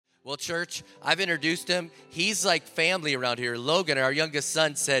Well, church, I've introduced him. He's like family around here. Logan, our youngest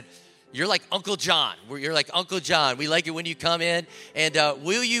son, said, "You're like Uncle John. You're like Uncle John. We like it when you come in." And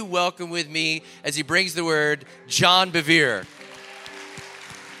will you welcome with me as he brings the word, John Bevere.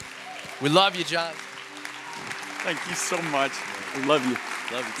 We love you, John. Thank you so much. We love you.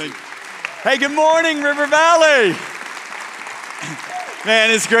 Love you too. Hey, good morning, River Valley. Man,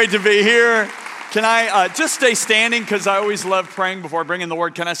 it's great to be here. Can I just stay standing because I always love praying before I bring in the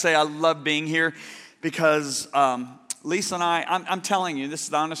word. Can I say I love being here because Lisa and I'm telling you, this is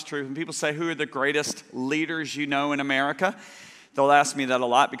the honest truth. When people say, who are the greatest leaders you know in America? They'll ask me that a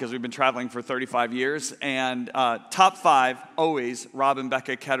lot because we've been traveling for 35 years. And top 5, always, Rob and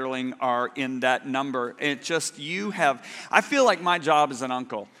Becca Ketterling are in that number. It just, I feel like my job as an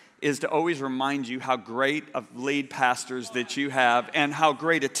uncle is to always remind you how great of lead pastors that you have and how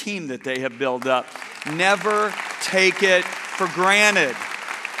great a team that they have built up. Never take it for granted.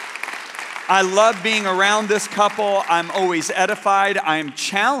 I love being around this couple. I'm always edified. I'm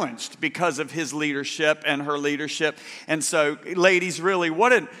challenged because of his leadership and her leadership. And so, ladies, really,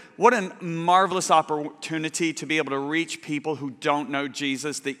 what a marvelous opportunity to be able to reach people who don't know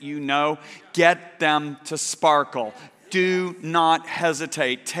Jesus that you know. Get them to sparkle. Do not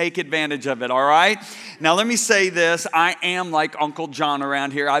hesitate. Take advantage of it, all right? Now, let me say this. I am like Uncle John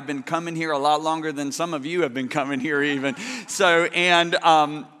around here. I've been coming here a lot longer than some of you have been coming here even. So, and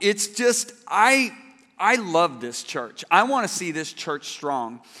it's just, I love this church. I want to see this church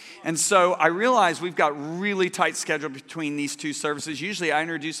strong. And so I realize we've got really tight schedule between these two services. Usually I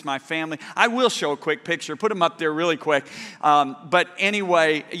introduce my family. I will show a quick picture, put them up there really quick. But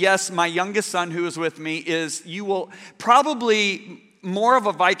anyway, yes, my youngest son who is with me you will probably more of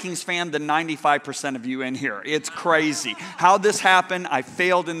a Vikings fan than 95% of you in here. It's crazy how this happened. I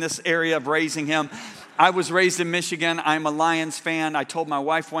failed in this area of raising him. I was raised in Michigan. I'm a Lions fan. I told my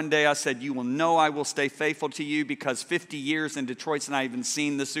wife one day, I said, you will know I will stay faithful to you because 50 years in Detroit's not even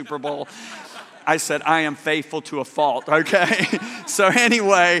seen the Super Bowl. I said, I am faithful to a fault, okay? So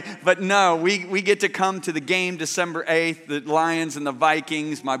anyway, but no, we get to come to the game December 8th, the Lions and the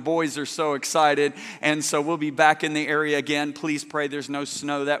Vikings. My boys are so excited. And so we'll be back in the area again. Please pray there's no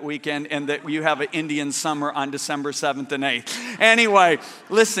snow that weekend and that you have an Indian summer on December 7th and 8th. Anyway,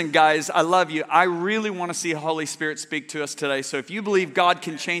 listen, guys, I love you. I really want to see the Holy Spirit speak to us today. So if you believe God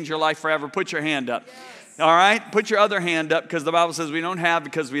can change your life forever, put your hand up. All right, put your other hand up because the Bible says we don't have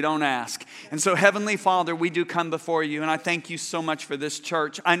because we don't ask. And so, Heavenly Father, we do come before you, and I thank you so much for this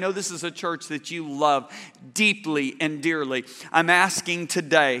church. I know this is a church that you love deeply and dearly. I'm asking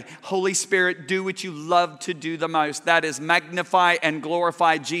today, Holy Spirit, do what you love to do the most. That is magnify and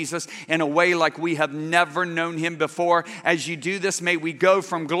glorify Jesus in a way like we have never known him before. As you do this, may we go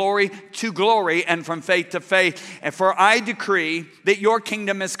from glory to glory and from faith to faith. And for I decree that your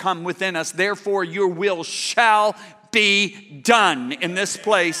kingdom has come within us. Therefore, your will shall be done in this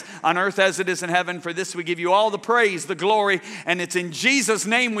place on earth as it is in heaven. For this we give you all the praise, the glory, and it's in Jesus'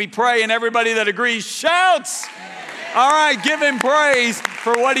 name we pray. And everybody that agrees shouts. All right, give him praise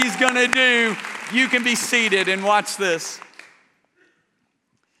for what he's going to do. You can be seated and watch this.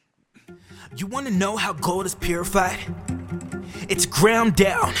 You want to know how gold is purified? It's ground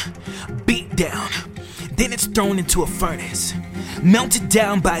down, beat down, then it's thrown into a furnace, melted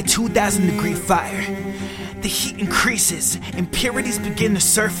down by a 2,000-degree fire. The heat increases, impurities begin to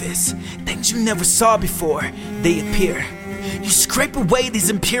surface. Things you never saw before, they appear. You scrape away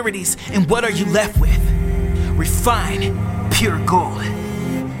these impurities, and what are you left with? Refined, pure gold.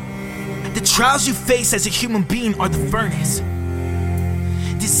 The trials you face as a human being are the furnace,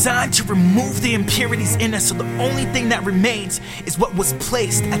 designed to remove the impurities in us, so the only thing that remains is what was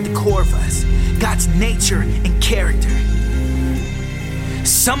placed at the core of us, God's nature and character.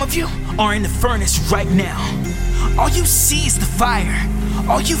 Some of you are in the furnace right now. All you see is the fire.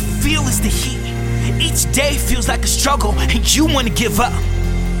 All you feel is the heat. Each day feels like a struggle and you want to give up.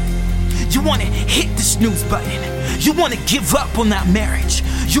 You want to hit the snooze button. You want to give up on that marriage.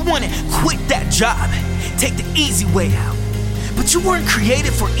 You want to quit that job. Take the easy way out. But you weren't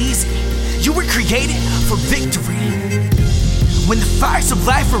created for easy. You were created for victory. When the fires of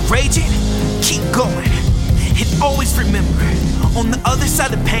life are raging, keep going. And always remember, on the other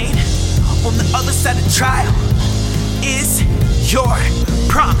side of pain, on the other side of trial, is your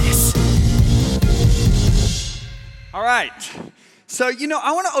promise. All right. So,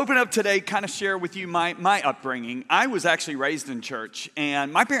 I want to open up today, kind of share with you my upbringing. I was actually raised in church,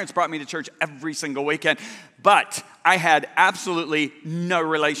 and my parents brought me to church every single weekend, but I had absolutely no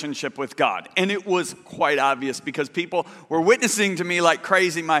relationship with God. And it was quite obvious because people were witnessing to me like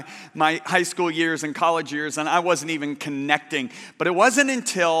crazy my high school years and college years, and I wasn't even connecting. But it wasn't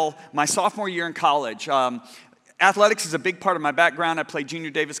until my sophomore year in college. Athletics is a big part of my background. I played Junior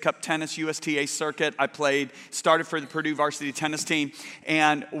Davis Cup tennis, USTA circuit. I started for the Purdue varsity tennis team.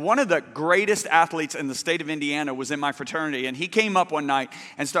 And one of the greatest athletes in the state of Indiana was in my fraternity. And he came up one night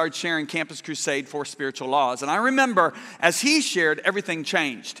and started sharing Campus Crusade for Spiritual Laws. And I remember as he shared, everything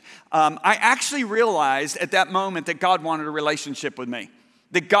changed. I actually realized at that moment that God wanted a relationship with me.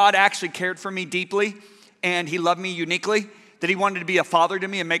 That God actually cared for me deeply and he loved me uniquely. That he wanted to be a father to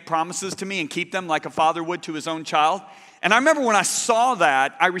me and make promises to me and keep them like a father would to his own child. And I remember when I saw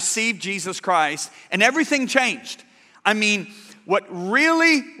that, I received Jesus Christ and everything changed. I mean, what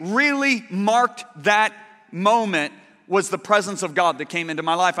really, really marked that moment was the presence of God that came into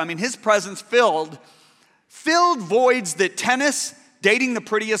my life. I mean, his presence filled voids that tennis, dating the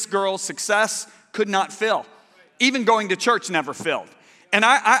prettiest girl, success could not fill. Even going to church never filled. And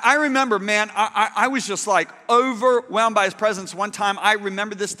I remember, man, I was just like overwhelmed by his presence. One time, I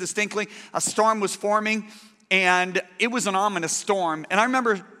remember this distinctly. A storm was forming, and it was an ominous storm. And I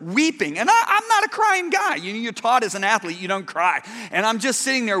remember weeping. And I'm not a crying guy. You're taught as an athlete, you don't cry. And I'm just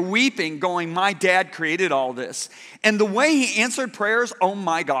sitting there weeping, going, my dad created all this. And the way he answered prayers, oh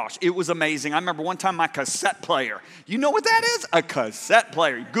my gosh, it was amazing. I remember one time my cassette player. You know what that is? A cassette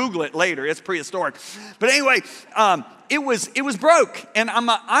player. Google it later. It's prehistoric. But anyway, it was broke, and I'm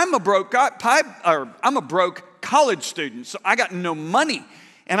a broke college student, so I got no money,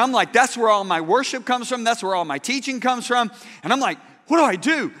 and I'm like, that's where all my worship comes from, that's where all my teaching comes from, and I'm like, what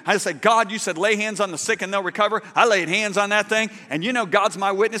do? I said, God, you said lay hands on the sick and they'll recover. I laid hands on that thing, and God's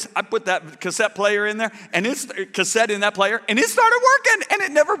my witness. I put that cassette player in there, and it's cassette in that player, and it started working, and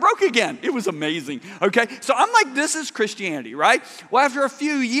it never broke again. It was amazing, okay? So I'm like, this is Christianity, right? Well, after a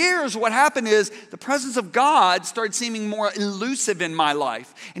few years, what happened is the presence of God started seeming more elusive in my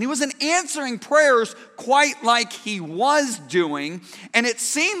life, and he wasn't answering prayers quite like he was doing, and it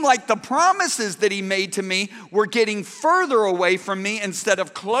seemed like the promises that he made to me were getting further away from me instead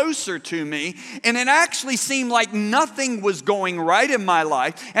of closer to me. And it actually seemed like nothing was going right in my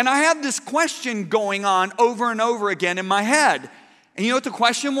life. And I had this question going on over and over again in my head. And you know what the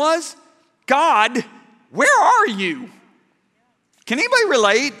question was? God, where are you? Can anybody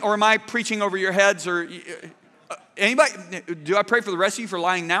relate? Or am I preaching over your heads? Or anybody? Do I pray for the rest of you for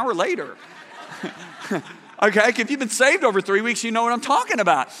lying now or later? Okay, if you've been saved over 3 weeks, you know what I'm talking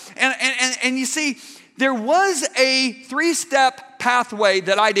about. And you see, there was a 3-step pathway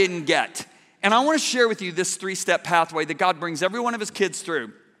that I didn't get. And I want to share with you this 3-step pathway that God brings every one of his kids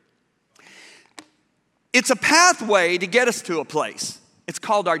through. It's a pathway to get us to a place. It's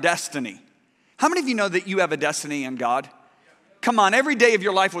called our destiny. How many of you know that you have a destiny in God? Come on, every day of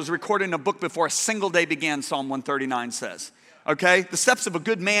your life was recorded in a book before a single day began, Psalm 139 says. Okay? The steps of a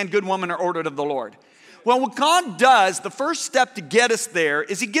good man, good woman are ordered of the Lord. Well, what God does, the first step to get us there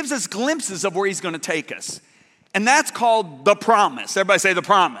is he gives us glimpses of where he's going to take us. And that's called the promise. Everybody say the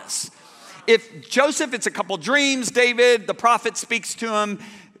promise. If Joseph, it's a couple dreams. David, the prophet speaks to him.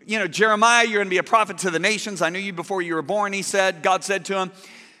 Jeremiah, you're going to be a prophet to the nations. I knew you before you were born, God said to him.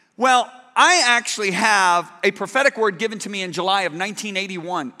 Well, I actually have a prophetic word given to me in July of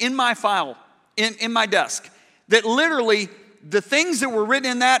 1981 in my file, in my desk, that literally the things that were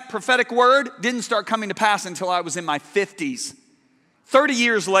written in that prophetic word didn't start coming to pass until I was in my 50s, 30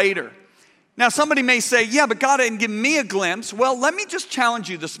 years later. Now, somebody may say, yeah, but God didn't give me a glimpse. Well, let me just challenge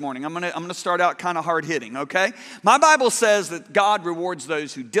you this morning. I'm gonna start out kind of hard-hitting, okay? My Bible says that God rewards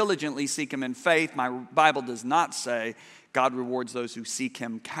those who diligently seek him in faith. My Bible does not say God rewards those who seek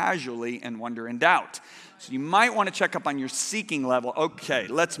him casually and wonder and doubt. So you might want to check up on your seeking level. Okay,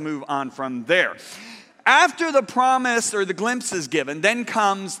 let's move on from there. After the promise or the glimpse is given, then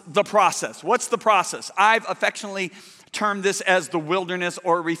comes the process. What's the process? I've affectionately termed this as the wilderness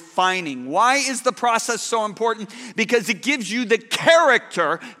or refining. Why is the process so important? Because it gives you the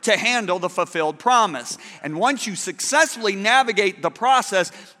character to handle the fulfilled promise. And once you successfully navigate the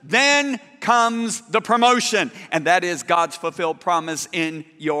process, then comes the promotion. And that is God's fulfilled promise in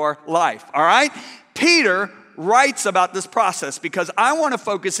your life. All right? Peter writes about this process because I want to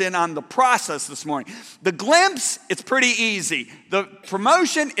focus in on the process this morning. The glimpse, it's pretty easy. The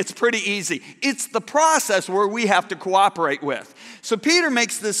promotion, it's pretty easy. It's the process where we have to cooperate with. So Peter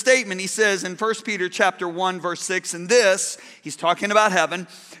makes this statement. He says in 1 Peter chapter 1, verse 6, and this, he's talking about heaven,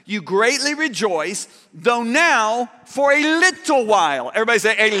 you greatly rejoice, though now for a little while. Everybody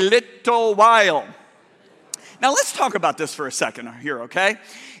say, a little while. Now let's talk about this for a second here, okay?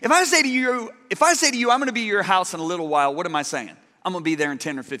 If I say to you, I'm going to be at your house in a little while, what am I saying? I'm going to be there in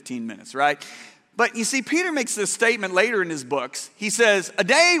 10 or 15 minutes, right? But you see, Peter makes this statement later in his books. He says, a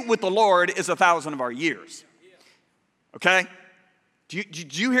day with the Lord is 1,000 of our years. Okay?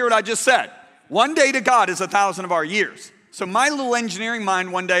 Did you hear what I just said? One day to God is 1,000 of our years. So my little engineering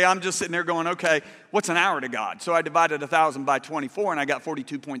mind one day, I'm just sitting there going, okay, what's an hour to God? So I divided 1,000 by 24 and I got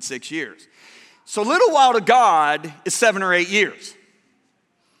 42.6 years. So a little while to God is 7 or 8 years.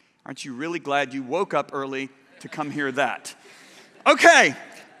 Aren't you really glad you woke up early to come hear that? Okay,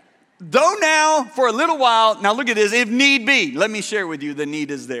 though now for a little while, now look at this, if need be, let me share with you the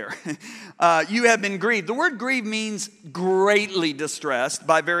need is there. You have been grieved. The word grieved means greatly distressed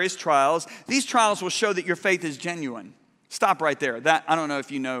by various trials. These trials will show that your faith is genuine. Stop right there. That I don't know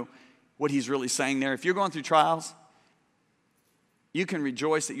if you know what he's really saying there. If you're going through trials, you can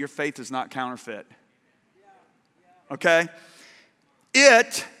rejoice that your faith is not counterfeit. Okay?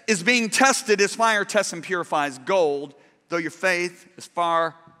 It is being tested as fire tests and purifies gold, though your faith is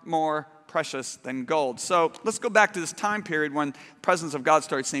far more precious than gold. So let's go back to this time period when the presence of God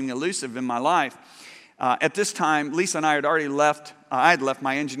started seeming elusive in my life. At this time, Lisa and I had already left. I had left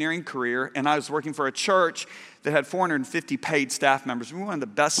my engineering career, and I was working for a church that had 450 paid staff members. We were one of the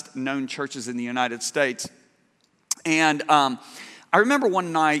best known churches in the United States. And I remember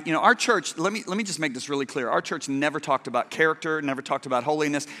one night, our church, let me just make this really clear. Our church never talked about character, never talked about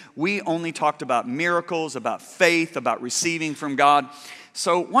holiness. We only talked about miracles, about faith, about receiving from God.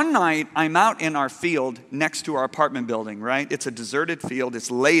 So one night, I'm out in our field next to our apartment building, right? It's a deserted field.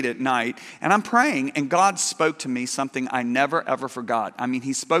 It's late at night. And I'm praying, and God spoke to me something I never, ever forgot. I mean,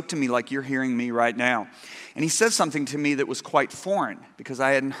 he spoke to me like you're hearing me right now. And he said something to me that was quite foreign because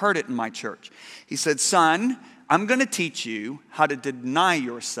I hadn't heard it in my church. He said, son, I'm going to teach you how to deny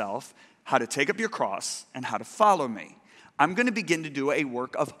yourself, how to take up your cross, and how to follow me. I'm going to begin to do a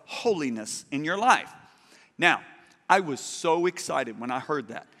work of holiness in your life. Now, I was so excited when I heard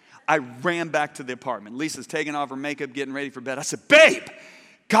that. I ran back to the apartment. Lisa's taking off her makeup, getting ready for bed. I said, babe,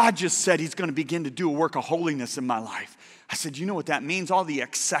 God just said he's going to begin to do a work of holiness in my life. I said, you know what that means? All the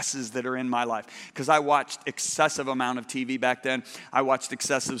excesses that are in my life. Because I watched excessive amount of TV back then. I watched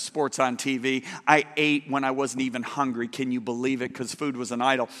excessive sports on TV. I ate when I wasn't even hungry. Can you believe it? Because food was an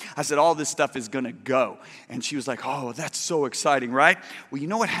idol. I said, all this stuff is going to go. And she was like, oh, that's so exciting, right? Well, you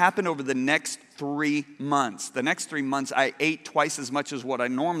know what happened over the next 3 months? The next 3 months, I ate twice as much as what I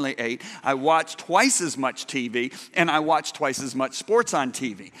normally ate. I watched twice as much TV, and I watched twice as much sports on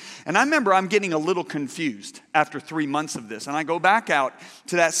TV. And I remember I'm getting a little confused after 3 months of this. And I go back out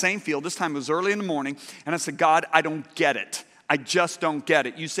to that same field. This time it was early in the morning. And I said, God, I don't get it. I just don't get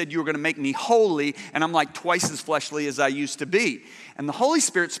it. You said you were going to make me holy, and I'm like twice as fleshly as I used to be. And the Holy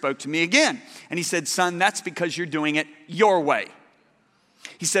Spirit spoke to me again. And he said, son, that's because you're doing it your way.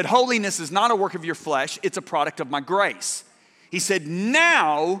 He said, holiness is not a work of your flesh. It's a product of my grace. He said,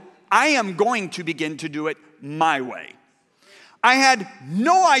 now I am going to begin to do it my way. I had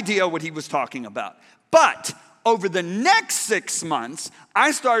no idea what he was talking about. But over the next 6 months,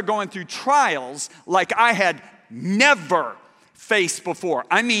 I started going through trials like I had never faced before.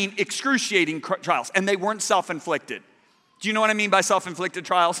 I mean, excruciating trials, and they weren't self-inflicted. Do you know what I mean by self-inflicted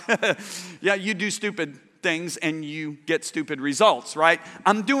trials? Yeah, you do stupid things and you get stupid results, right?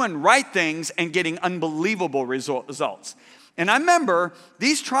 I'm doing right things and getting unbelievable results. And I remember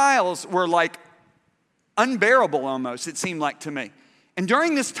these trials were like unbearable almost, it seemed like to me. And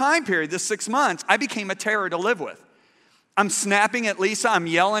during this time period, this 6 months, I became a terror to live with. I'm snapping at Lisa. I'm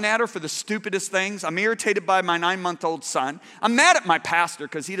yelling at her for the stupidest things. I'm irritated by my 9-month-old son. I'm mad at my pastor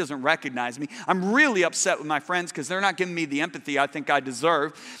because he doesn't recognize me. I'm really upset with my friends because they're not giving me the empathy I think I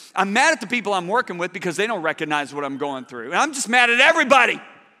deserve. I'm mad at the people I'm working with because they don't recognize what I'm going through. And I'm just mad at everybody.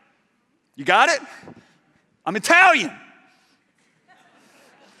 You got it? I'm Italian.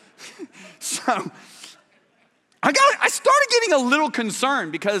 So I started getting a little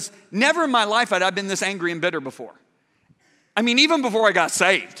concerned because never in my life had I been this angry and bitter before. I mean, even before I got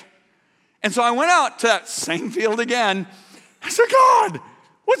saved. And so I went out to that same field again. I said, God,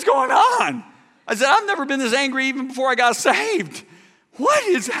 what's going on? I said, I've never been this angry even before I got saved. What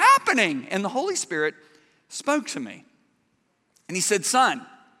is happening? And the Holy Spirit spoke to me. And he said, son,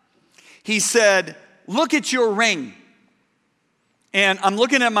 he said, look at your ring. And I'm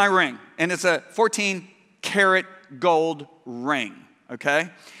looking at my ring, and it's a 14-karat gold ring, okay?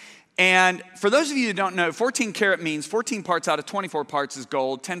 And for those of you who don't know, 14 karat means 14 parts out of 24 parts is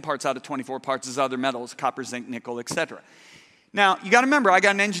gold, 10 parts out of 24 parts is other metals, copper, zinc, nickel, etc. Now, you got to remember, I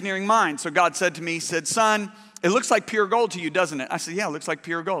got an engineering mind. So God said to me, he said, son, it looks like pure gold to you, doesn't it? I said, yeah, it looks like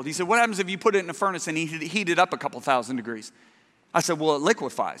pure gold. He said, what happens if you put it in a furnace and heat it up a couple thousand degrees? I said, well, it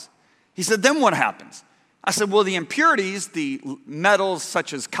liquefies. He said, then what happens? I said, well, the impurities, the metals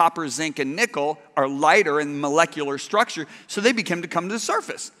such as copper, zinc, and nickel are lighter in molecular structure, so they begin to come to the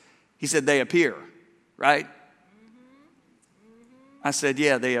surface. He said, they appear, right? I said,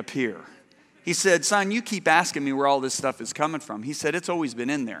 yeah, they appear. He said, son, you keep asking me where all this stuff is coming from. He said, it's always been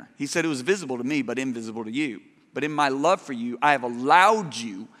in there. He said, it was visible to me, but invisible to you. But in my love for you, I have allowed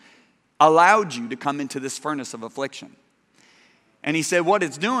you to come into this furnace of affliction. And he said, what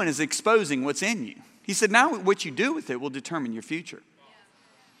it's doing is exposing what's in you. He said, now what you do with it will determine your future.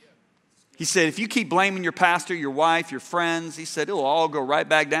 He said, if you keep blaming your pastor, your wife, your friends, he said, it'll all go right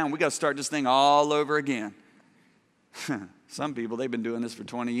back down. We got to start this thing all over again. Some people, they've been doing this for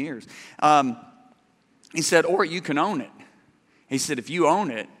 20 years. He said, or you can own it. He said, if you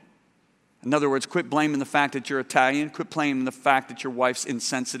own it, in other words, quit blaming the fact that you're Italian, quit blaming the fact that your wife's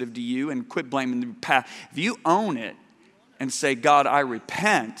insensitive to you, and quit blaming the past. If you own it and say, God, I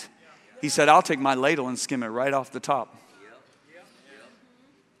repent, he said, I'll take my ladle and skim it right off the top.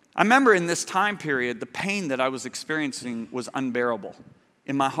 I remember in this time period, the pain that I was experiencing was unbearable.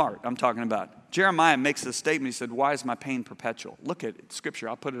 In my heart, I'm talking about. Jeremiah makes this statement. He said, why is my pain perpetual? Look at it, scripture.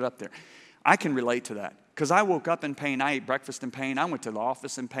 I'll put it up there. I can relate to that because I woke up in pain. I ate breakfast in pain. I went to the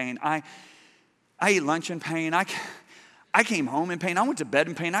office in pain. I ate lunch in pain. I came home in pain. I went to bed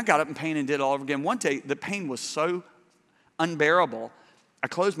in pain. I got up in pain and did it all over again. One day, the pain was so unbearable, I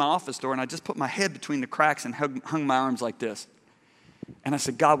closed my office door and I just put my head between the cracks and hung my arms like this. And I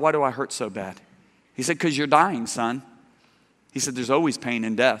said, God, why do I hurt so bad? He said, because you're dying, son. He said, there's always pain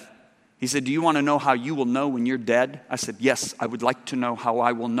in death. He said, do you want to know how you will know when you're dead? I said, yes, I would like to know how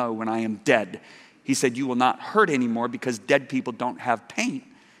I will know when I am dead. He said, you will not hurt anymore because dead people don't have pain.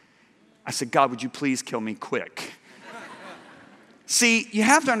 I said, God, would you please kill me quick? See, you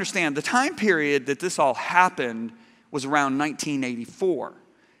have to understand, the time period that this all happened was around 1984.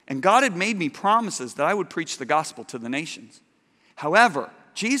 And God had made me promises that I would preach the gospel to the nations. However,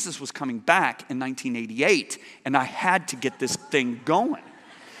 Jesus was coming back in 1988, and I had to get this thing going.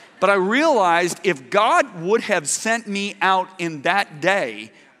 But I realized if God would have sent me out in that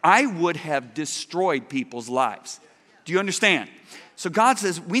day, I would have destroyed people's lives. Do you understand? So God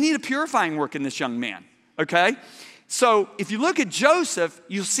says, we need a purifying work in this young man, okay? So if you look at Joseph,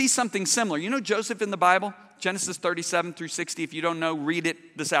 you'll see something similar. You know Joseph in the Bible? Genesis 37 through 60. If you don't know, read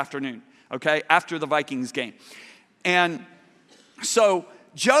it this afternoon, okay? After the Vikings game. And so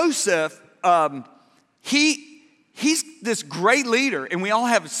Joseph, he's this great leader, and we all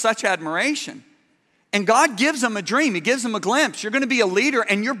have such admiration. And God gives him a dream. He gives him a glimpse. You're going to be a leader,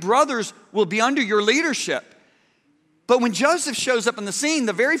 and your brothers will be under your leadership. But when Joseph shows up in the scene,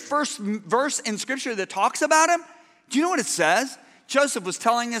 the very first verse in Scripture that talks about him, do you know what it says? Joseph was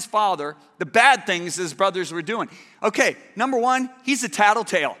telling his father the bad things his brothers were doing. Okay, number one, he's a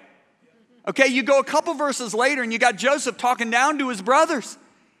tattletale. Okay, you go a couple verses later and you got Joseph talking down to his brothers,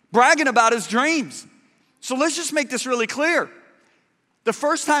 bragging about his dreams. So let's just make this really clear. The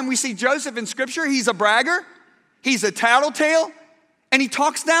first time we see Joseph in Scripture, he's a bragger, he's a tattletale, and he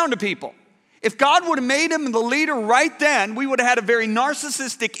talks down to people. If God would have made him the leader right then, we would have had a very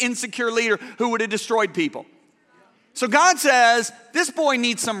narcissistic, insecure leader who would have destroyed people. So God says, this boy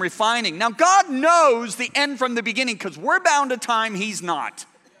needs some refining. Now, God knows the end from the beginning because we're bound to time, he's not.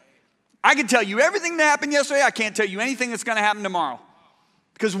 I can tell you everything that happened yesterday. I can't tell you anything that's going to happen tomorrow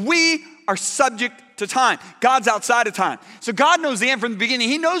because we are subject to time. God's outside of time. So God knows the end from the beginning.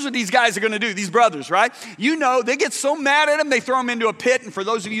 He knows what these guys are going to do, these brothers, right? You know, they get so mad at him, they throw him into a pit. And for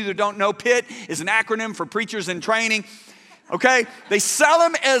those of you that don't know, pit is an acronym for preachers in training. Okay, they sell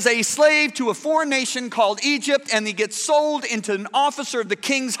him as a slave to a foreign nation called Egypt, and he gets sold into an officer of the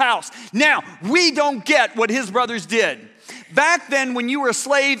king's house. Now, we don't get what his brothers did. Back then, when you were a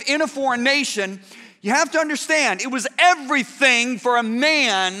slave in a foreign nation, you have to understand, it was everything for a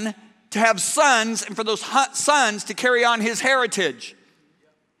man to have sons and for those sons to carry on his heritage.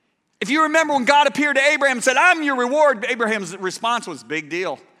 If you remember when God appeared to Abraham and said, I'm your reward, Abraham's response was, big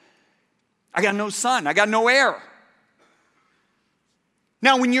deal. I got no son, I got no heir.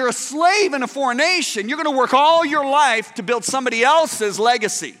 Now, when you're a slave in a foreign nation, you're going to work all your life to build somebody else's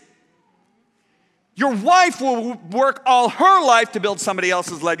legacy. Your wife will work all her life to build somebody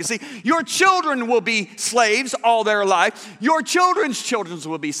else's legacy. Your children will be slaves all their life. Your children's children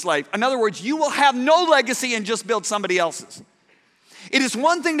will be slaves. In other words, you will have no legacy and just build somebody else's. It is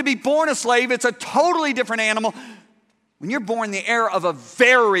one thing to be born a slave. It's a totally different animal. When you're born the heir of a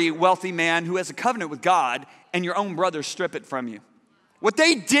very wealthy man who has a covenant with God and your own brothers strip it from you. What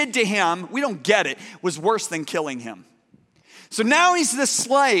they did to him, we don't get it, was worse than killing him. So now he's this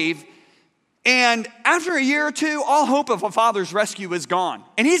slave. And after a year or two, all hope of a father's rescue is gone.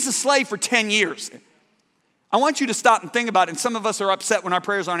 And he's a slave for 10 years. I want you to stop and think about it. And some of us are upset when our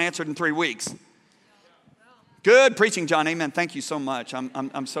prayers aren't answered in 3 weeks. Good preaching, John. Amen. Thank you so much.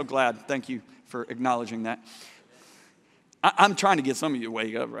 I'm so glad. Thank you for acknowledging that. I'm trying to get some of you to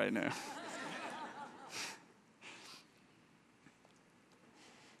wake up right now.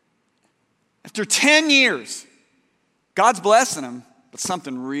 After 10 years, God's blessing him. But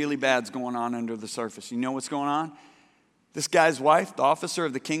something really bad's going on under the surface. You know what's going on? This guy's wife, the officer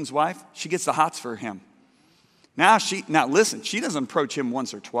of the king's wife, she gets the hots for him. Now listen, she doesn't approach him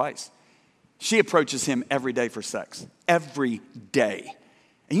once or twice. She approaches him every day for sex. Every day.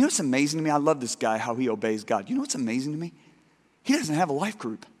 And you know what's amazing to me? I love this guy, how he obeys God. You know what's amazing to me? He doesn't have a life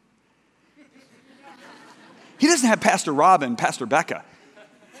group. He doesn't have Pastor Rob and Pastor Becca.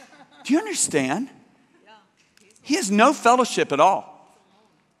 Do you understand? He has no fellowship at all.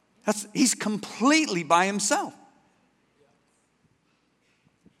 He's completely by himself.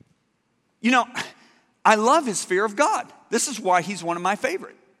 You know, I love his fear of God. This is why he's one of my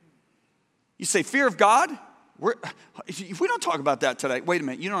favorite. You say, fear of God? If we don't talk about that today, wait a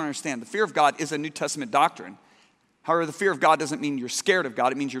minute, you don't understand. The fear of God is a New Testament doctrine. However, the fear of God doesn't mean you're scared of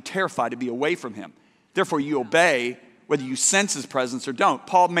God. It means you're terrified to be away from him. Therefore, you obey whether you sense his presence or don't.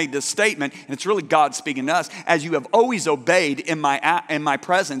 Paul made this statement, and it's really God speaking to us. As you have always obeyed in my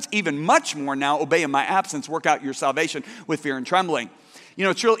presence, even much more now obey in my absence, work out your salvation with fear and trembling. You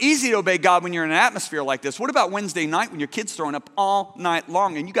know, it's real easy to obey God when you're in an atmosphere like this. What about Wednesday night when your kid's throwing up all night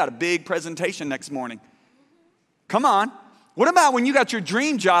long and you got a big presentation next morning? Come on. What about when you got your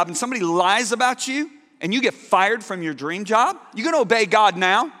dream job and somebody lies about you and you get fired from your dream job? You going to obey God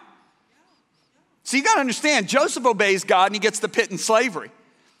now? So you got to understand, Joseph obeys God and he gets the pit in slavery.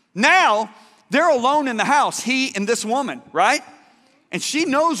 Now, they're alone in the house, he and this woman, right? And she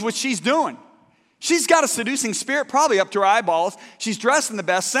knows what she's doing. She's got a seducing spirit, probably up to her eyeballs. She's dressed in the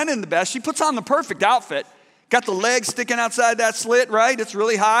best, sent in the best. She puts on the perfect outfit. Got the legs sticking outside that slit, right? It's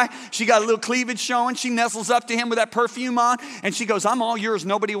really high. She got a little cleavage showing. She nestles up to him with that perfume on. And she goes, I'm all yours.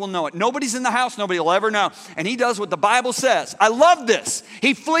 Nobody will know it. Nobody's in the house. Nobody will ever know. And he does what the Bible says. I love this.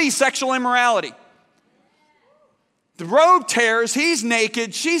 He flees sexual immorality. The robe tears, he's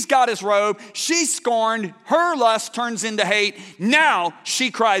naked, she's got his robe, she's scorned, her lust turns into hate. Now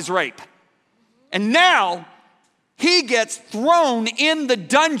she cries rape. And now he gets thrown in the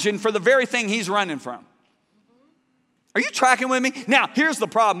dungeon for the very thing he's running from. Are you tracking with me? Now, here's the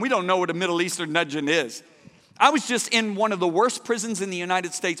problem. We don't know what a Middle Eastern dungeon is. I was just in one of the worst prisons in the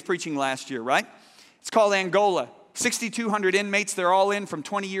United States preaching last year, right? It's called Angola. 6,200 inmates, they're all in from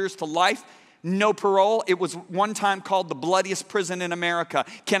 20 years to life. No parole. It was one time called the bloodiest prison in America.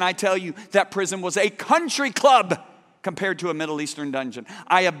 Can I tell you, that prison was a country club compared to a Middle Eastern dungeon.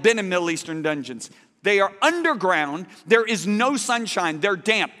 I have been in Middle Eastern dungeons. They are underground. There is no sunshine. They're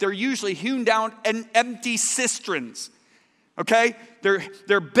damp. They're usually hewn down in empty cisterns. Okay?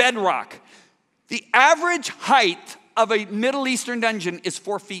 They're bedrock. The average height of a Middle Eastern dungeon is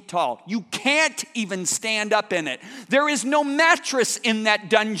 4 feet tall. You can't even stand up in it. There is no mattress in that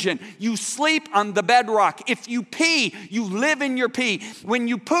dungeon. You sleep on the bedrock. If you pee, you live in your pee. When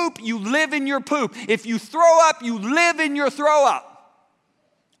you poop, you live in your poop. If you throw up, you live in your throw up.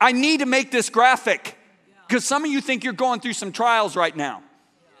 I need to make this graphic because some of you think you're going through some trials right now.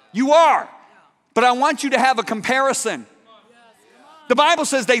 You are. But I want you to have a comparison. The Bible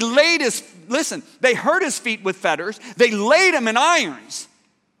says they hurt his feet with fetters. They laid him in irons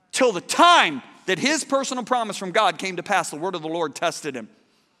till the time that his personal promise from God came to pass. The word of the Lord tested him.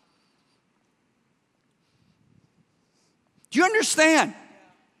 Do you understand?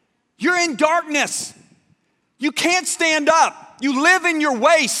 You're in darkness. You can't stand up. You live in your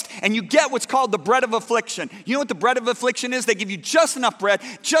waste and you get what's called the bread of affliction. You know what the bread of affliction is? They give you just enough bread,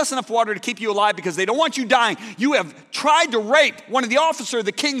 just enough water to keep you alive because they don't want you dying. You have tried to rape one of the officers of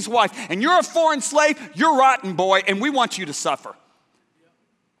the king's wife and you're a foreign slave. You're rotten, boy, and we want you to suffer.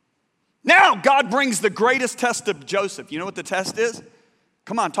 Now God brings the greatest test of Joseph. You know what the test is?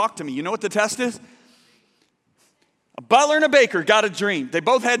 Come on, talk to me. You know what the test is? A butler and a baker got a dream. They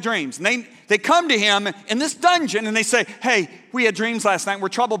both had dreams. And they come to him in this dungeon and they say, hey, we had dreams last night. We're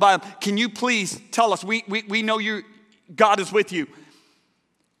troubled by them. Can you please tell us? We know God is with you.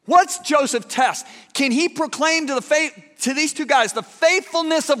 What's Joseph's test? Can he proclaim to these two guys the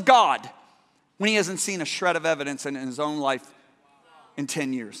faithfulness of God when he hasn't seen a shred of evidence in his own life in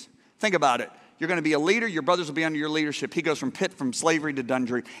 10 years? Think about it. You're going to be a leader. Your brothers will be under your leadership. He goes from slavery to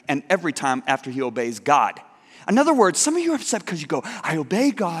dungeon, and every time after he obeys God. In other words, some of you are upset because you go, I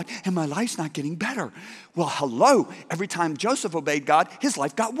obey God and my life's not getting better. Well, hello. Every time Joseph obeyed God, his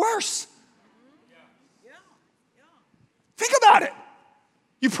life got worse. Think about it.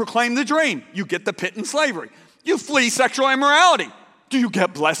 You proclaim the dream. You get the pit and slavery. You flee sexual immorality. Do you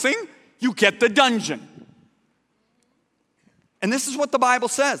get blessing? You get the dungeon. And this is what the Bible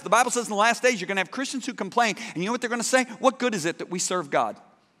says. The Bible says in the last days, you're going to have Christians who complain. And you know what they're going to say? What good is it that we serve God?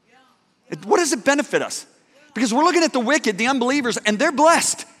 What does it benefit us? Because we're looking at the wicked, the unbelievers, and they're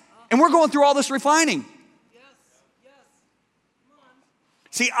blessed. And we're going through all this refining.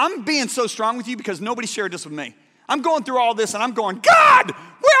 See, I'm being so strong with you because nobody shared this with me. I'm going through all this and I'm going, God,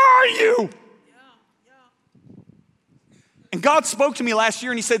 where are you? And God spoke to me last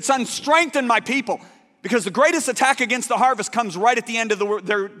year and he said, son, strengthen my people. Because the greatest attack against the harvest comes right at the end of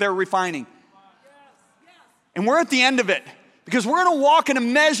their refining. And we're at the end of it. Because we're going to walk in a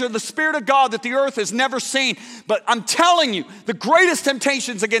measure of the Spirit of God that the earth has never seen. But I'm telling you, the greatest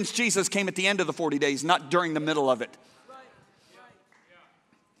temptations against Jesus came at the end of the 40 days, not during the middle of it.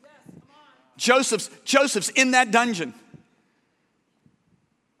 Joseph's in that dungeon.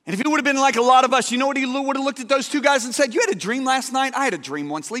 And if he would have been like a lot of us, you know what he would have looked at those two guys and said, you had a dream last night? I had a dream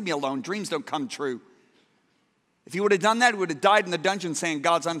once. Leave me alone. Dreams don't come true. If he would have done that, he would have died in the dungeon saying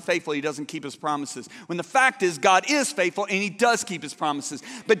God's unfaithful. He doesn't keep his promises. When the fact is God is faithful and he does keep his promises.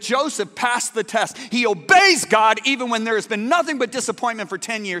 But Joseph passed the test. He obeys God even when there has been nothing but disappointment for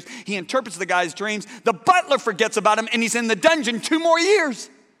 10 years. He interprets the guy's dreams. The butler forgets about him and he's in the dungeon 2 more years.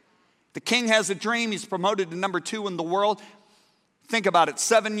 The king has a dream. He's promoted to number 2 in the world. Think about it.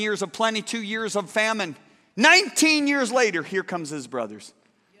 7 years of plenty, 2 years of famine. 19 years later, here comes his brothers.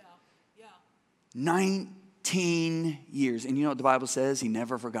 19 years. And you know what the Bible says? He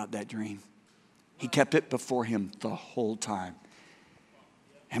never forgot that dream. He kept it before him the whole time.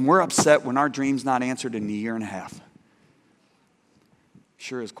 And we're upset when our dream's not answered in a year and a half.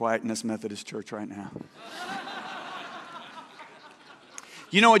 Sure is quiet in this Methodist church right now.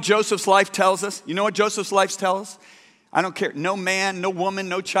 You know what Joseph's life tells us? You know what Joseph's life tells us? I don't care. No man, no woman,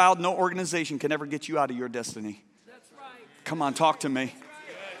 no child, no organization can ever get you out of your destiny. That's right. Come on, talk to me.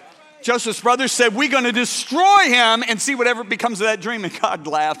 Joseph's brothers said, we're going to destroy him and see whatever becomes of that dream. And God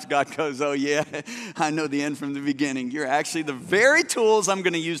laughs. God goes, oh yeah, I know the end from the beginning. You're actually the very tools I'm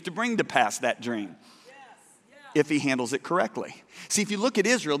going to use to bring to pass that dream. If he handles it correctly. See, if you look at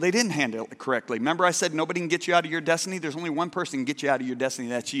Israel, they didn't handle it correctly. Remember I said nobody can get you out of your destiny? There's only one person can get you out of your destiny.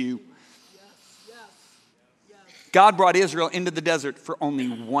 That's you. God brought Israel into the desert for only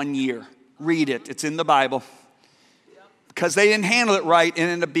 1 year. Read it. It's in the Bible. Because they didn't handle it right, it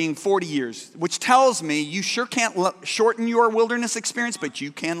ended up being 40 years. Which tells me you sure can't shorten your wilderness experience, but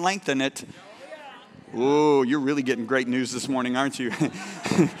you can lengthen it. Oh, you're really getting great news this morning, aren't you?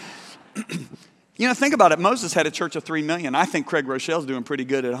 You know, think about it. Moses had a church of 3 million. I think Craig Rochelle's doing pretty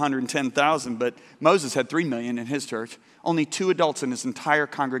good at 110,000, but Moses had 3 million in his church. Only 2 adults in his entire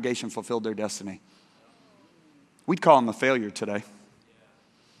congregation fulfilled their destiny. We'd call him a failure today.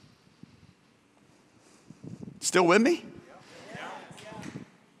 Still with me?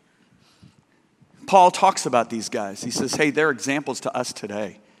 Paul talks about these guys. He says, hey, they're examples to us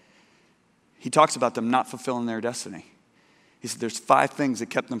today. He talks about them not fulfilling their destiny. He said there's 5 things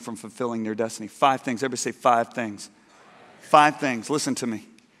that kept them from fulfilling their destiny. 5 things. Everybody say 5 things. 5 things. Listen to me.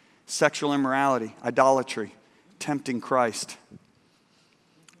 Sexual immorality, idolatry, tempting Christ,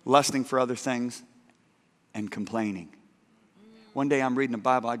 lusting for other things, and complaining. One day I'm reading the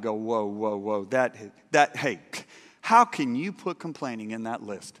Bible, I go, whoa, whoa, whoa. Hey, how can you put complaining in that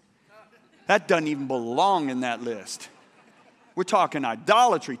list? That doesn't even belong in that list. We're talking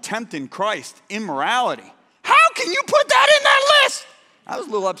idolatry, tempting Christ, immorality. How can you put that in that list? I was a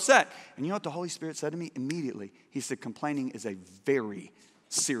little upset. And you know what the Holy Spirit said to me? Immediately, he said, complaining is a very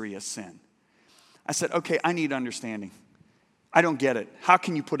serious sin. I said, okay, I need understanding. I don't get it. How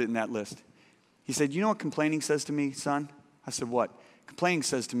can you put it in that list? He said, you know what complaining says to me, son? I said, what? Complaining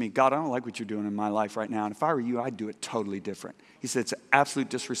says to me, God, I don't like what you're doing in my life right now. And if I were you, I'd do it totally different. He said, it's an absolute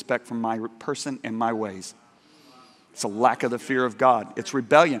disrespect for my person and my ways. It's a lack of the fear of God. It's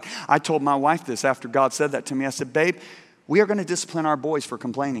rebellion. I told my wife this after God said that to me. I said, babe, we are going to discipline our boys for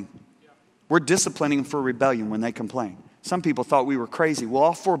complaining. We're disciplining them for rebellion when they complain. Some people thought we were crazy. Well,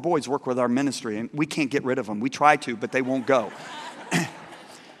 all 4 boys work with our ministry, and we can't get rid of them. We try to, but they won't go.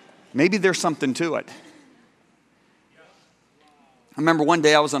 Maybe there's something to it. I remember one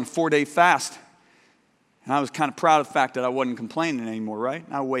day I was on a 4-day fast, and I was kind of proud of the fact that I wasn't complaining anymore, right?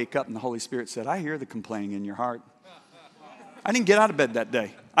 And I wake up, and the Holy Spirit said, I hear the complaining in your heart. I didn't get out of bed that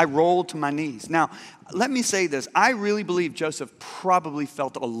day. I rolled to my knees. Now, let me say this. I really believe Joseph probably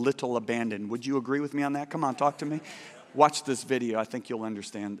felt a little abandoned. Would you agree with me on that? Come on, talk to me. Watch this video. I think you'll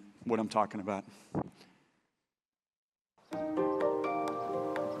understand what I'm talking about.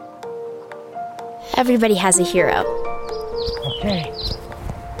 Everybody has a hero. Okay.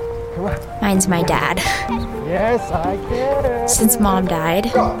 Come on. Mine's my dad. Yes, I get it. Since Mom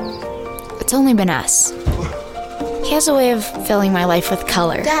died, it's only been us. He has a way of filling my life with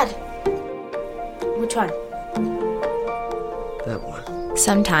color. Dad! Which one? That one.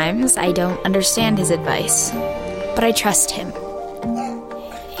 Sometimes I don't understand his advice, but I trust him.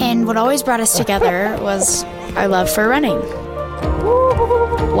 And what always brought us together was our love for running.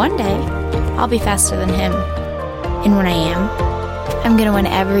 One day, I'll be faster than him. And when I am, I'm gonna win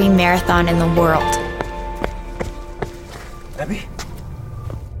every marathon in the world. Abby?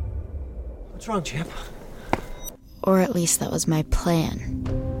 What's wrong, champ? Or at least that was my plan.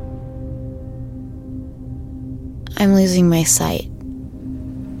 I'm losing my sight.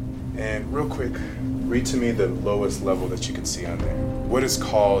 And real quick, read to me the lowest level that you can see on there. What is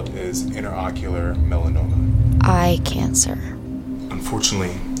called is interocular melanoma. Eye cancer.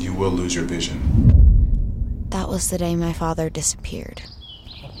 Unfortunately, you will lose your vision. That was the day my father disappeared.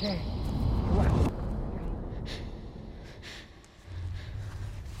 Okay. Come on.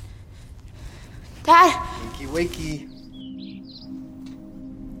 Dad! Wakey, wakey.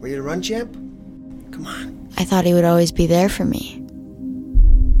 Ready to run, champ? Come on. I thought he would always be there for me.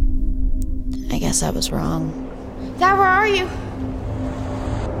 I guess I was wrong. Dad, where are you?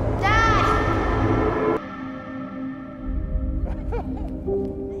 Dad!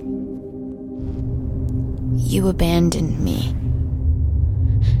 You abandoned me.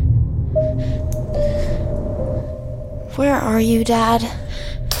 Where are you, Dad?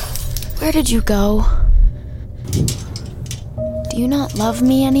 Where did you go? Do you not love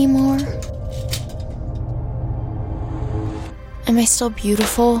me anymore? Am I still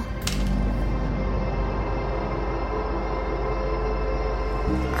beautiful?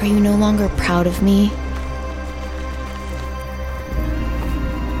 Are you no longer proud of me?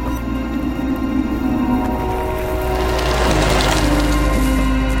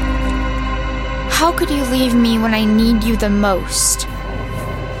 How could you leave me when I need you the most?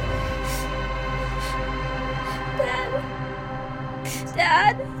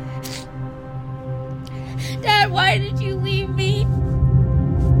 Dad? Dad, why did you leave me?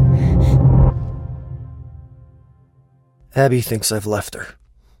 Abby thinks I've left her.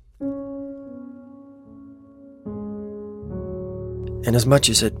 And as much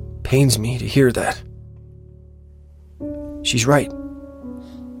as it pains me to hear that, she's right.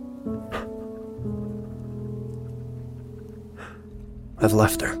 I've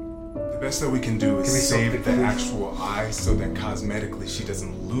left her. The best that we can do is save the actual eye so that cosmetically she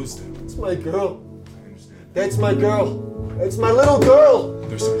doesn't lose them. That's my girl. I understand. That's my girl. That's my little girl.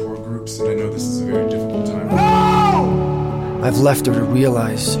 There's support groups, and I know this is a very difficult time. No! I've left her to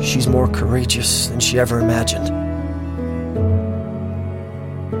realize she's more courageous than she ever imagined.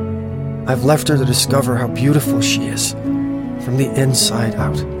 I've left her to discover how beautiful she is from the inside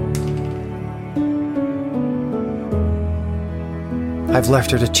out. I've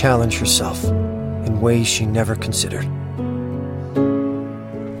left her to challenge herself in ways she never considered.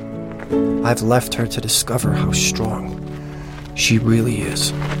 I've left her to discover how strong she really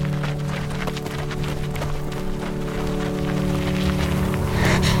is.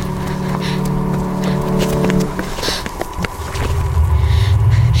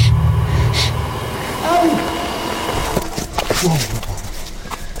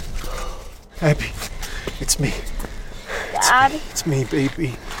 Abby, it's me. Dad? It's me,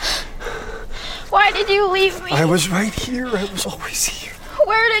 baby. Why did you leave me? I was right here. I was always here.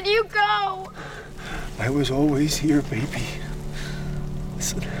 Where did you go? I was always here, baby.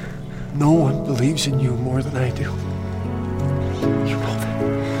 Listen, no one believes in you more than I do. You know that.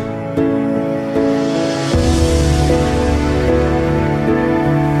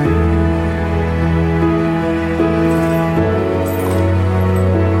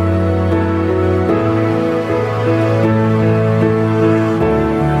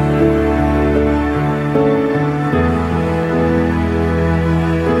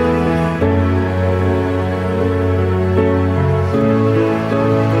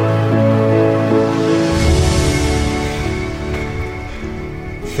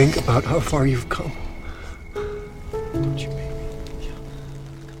 about how far you've come. Don't you, baby?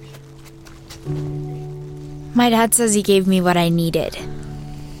 My dad says he gave me what I needed,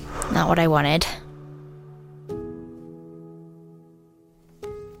 not what I wanted. You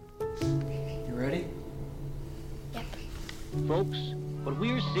ready? Folks, what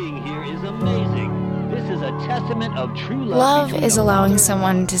we're seeing here is amazing. This is a testament of true love. Love is allowing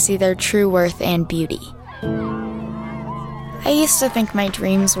someone to see their true worth and beauty. I used to think my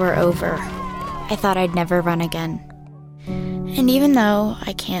dreams were over. I thought I'd never run again. And even though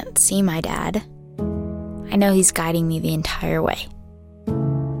I can't see my dad, I know he's guiding me the entire way.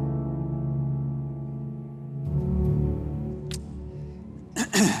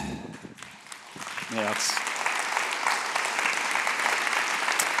 Yeah,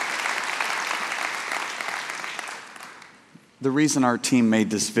 the reason our team made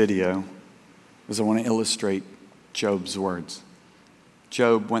this video was I want to illustrate Job's words.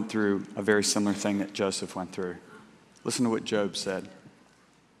 Job went through a very similar thing that Joseph went through. Listen to what Job said.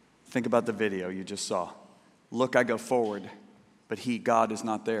 Think about the video you just saw. Look, I go forward, but God is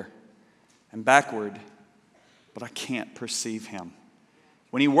not there. And backward, but I can't perceive him.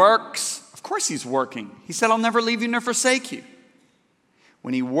 When he works, of course he's working. He said, I'll never leave you nor forsake you.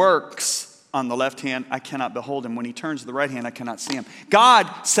 When he works on the left hand, I cannot behold him. When he turns to the right hand, I cannot see him. God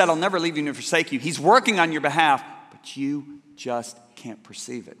said, I'll never leave you nor forsake you. He's working on your behalf, but you just can't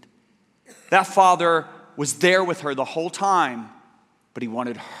perceive it. That father was there with her the whole time, but he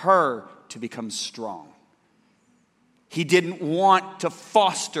wanted her to become strong. He didn't want to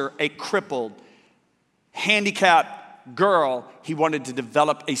foster a crippled, handicapped girl. He wanted to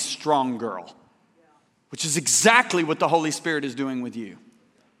develop a strong girl, which is exactly what the Holy Spirit is doing with you.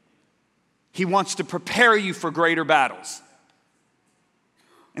 He wants to prepare you for greater battles.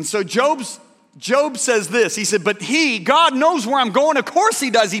 And so Job says this. He said, but God knows where I'm going. Of course he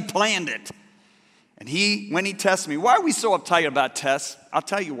does. He planned it. And when he tests me, why are we so uptight about tests? I'll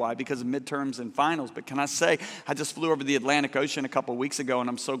tell you why, because of midterms and finals. But can I say, I just flew over the Atlantic Ocean a couple weeks ago, and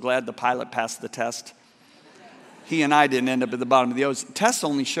I'm so glad the pilot passed the test. He and I didn't end up at the bottom of the ocean. Tests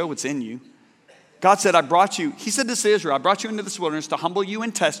only show what's in you. God said, he said this to Israel, I brought you into this wilderness to humble you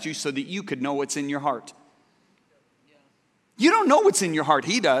and test you so that you could know what's in your heart. You don't know what's in your heart.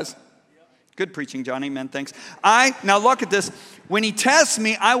 He does. Good preaching, John. Amen. Thanks. Now look at this. When he tests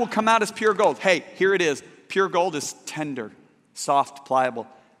me, I will come out as pure gold. Hey, here it is. Pure gold is tender, soft, pliable.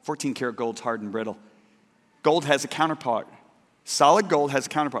 14-karat gold's hard and brittle. Gold has a counterpart. Solid gold has a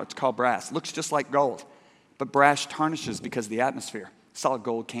counterpart. It's called brass. Looks just like gold. But brass tarnishes because of the atmosphere. Solid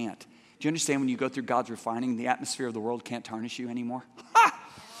gold can't. Do you understand when you go through God's refining, the atmosphere of the world can't tarnish you anymore? Ha!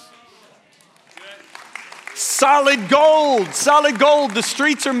 Solid gold. The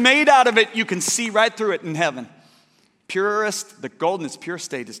streets are made out of it. You can see right through it in heaven. The gold in its pure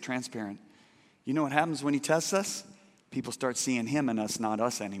state is transparent. You know what happens when he tests us? People start seeing him in us, not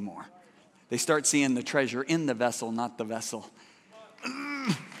us anymore. They start seeing the treasure in the vessel, not the vessel.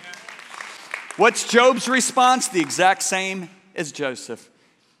 What's Job's response? The exact same as Joseph.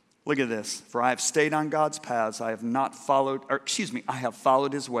 Look at this. For I have stayed on God's paths. I have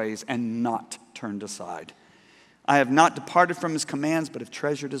followed his ways and not turned aside. I have not departed from his commands, but have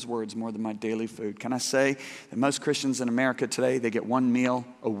treasured his words more than my daily food. Can I say that most Christians in America today, they get one meal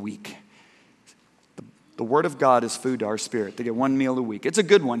a week. The word of God is food to our spirit. They get one meal a week. It's a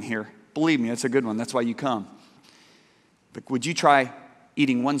good one here. Believe me, it's a good one. That's why you come. But would you try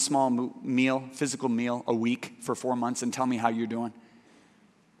eating one small meal, physical meal, a week for 4 months and tell me how you're doing?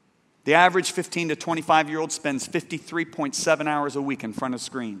 The average 15 to 25-year-old spends 53.7 hours a week in front of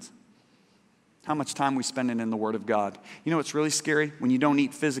screens. How much time are we spending in the Word of God? You know what's really scary? When you don't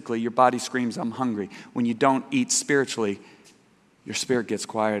eat physically, your body screams, I'm hungry. When you don't eat spiritually, your spirit gets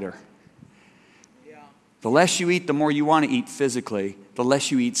quieter. The less you eat, the more you want to eat physically. The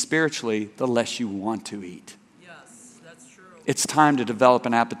less you eat spiritually, the less you want to eat. Yes, that's true. It's time to develop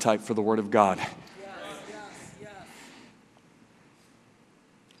an appetite for the Word of God. Yes.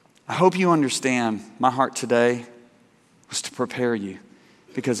 I hope you understand my heart today was to prepare you,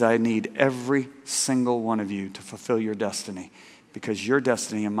 because I need every single one of you to fulfill your destiny, because your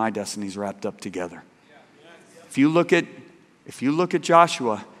destiny and my destiny is wrapped up together. If you look at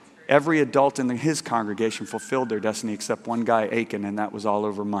Joshua, every adult in his congregation fulfilled their destiny except one guy, Achan, and that was all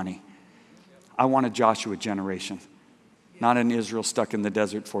over money. I want a Joshua generation, not an Israel stuck in the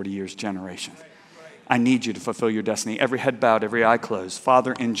desert 40 years generation. I need you to fulfill your destiny. Every head bowed, every eye closed.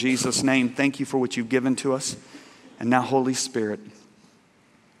 Father, in Jesus' name, thank you for what you've given to us. And now, Holy Spirit,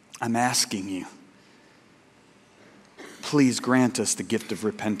 I'm asking you, please grant us the gift of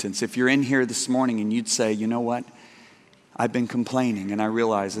repentance. If you're in here this morning and you'd say, you know what? I've been complaining, and I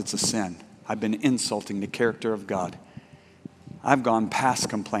realize it's a sin. I've been insulting the character of God. I've gone past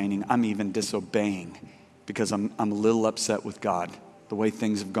complaining. I'm even disobeying because I'm a little upset with God, the way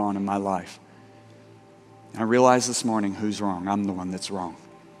things have gone in my life. I realize this morning who's wrong. I'm the one that's wrong.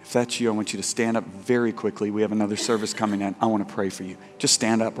 If that's you, I want you to stand up very quickly. We have another service coming in. I want to pray for you. Just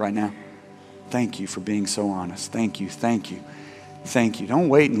stand up right now. Thank you for being so honest. Thank you, thank you, thank you. Don't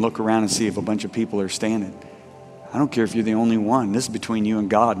wait and look around and see if a bunch of people are standing. I don't care if you're the only one. This is between you and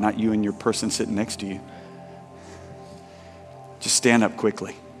God, not you and your person sitting next to you. Just stand up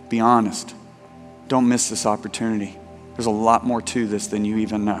quickly. Be honest. Don't miss this opportunity. There's a lot more to this than you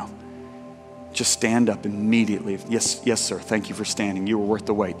even know. Just stand up immediately. Yes, yes, sir. Thank you for standing. You were worth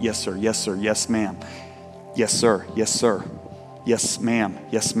the wait. Yes, sir. Yes, sir. Yes, ma'am. Yes, sir. Yes, sir. Yes, ma'am.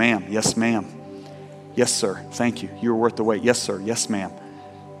 Yes, ma'am. Yes, ma'am. Yes, sir. Thank you. You were worth the wait. Yes, sir. Yes, ma'am.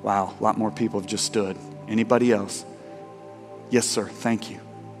 Wow, a lot more people have just stood. Anybody else? Yes, sir. Thank you.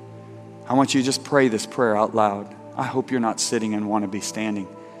 I want you to just pray this prayer out loud. I hope you're not sitting and want to be standing.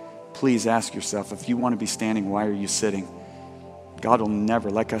 Please ask yourself, if you want to be standing, why are you sitting? God will never,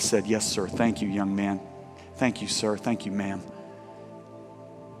 like I said, yes, sir. Thank you, young man. Thank you, sir. Thank you, ma'am.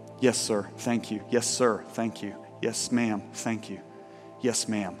 Yes, sir. Thank you. Yes, sir. Thank you. Yes, ma'am. Thank you. Yes,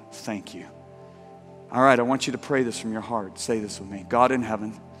 ma'am. Thank you. All right, I want you to pray this from your heart. Say this with me. God in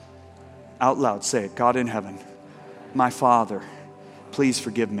heaven, out loud, say it. God in heaven, my Father, please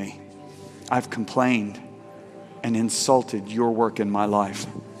forgive me. I've complained and insulted your work in my life.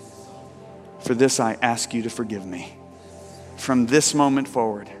 For this, I ask you to forgive me. From this moment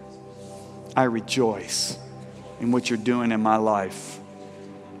forward, I rejoice in what you're doing in my life.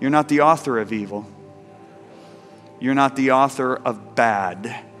 You're not the author of evil. You're not the author of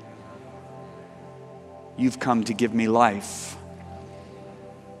bad. You've come to give me life.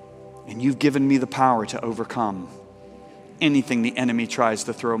 And you've given me the power to overcome anything the enemy tries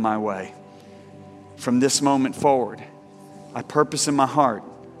to throw my way. From this moment forward, I purpose in my heart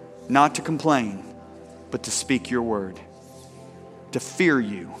not to complain, but to speak your word, to fear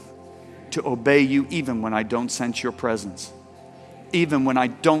you, to obey you even when I don't sense your presence, even when I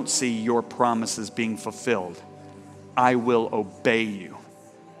don't see your promises being fulfilled. I will obey you,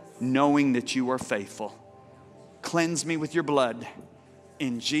 knowing that you are faithful. Cleanse me with your blood.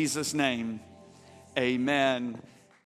 In Jesus' name, amen.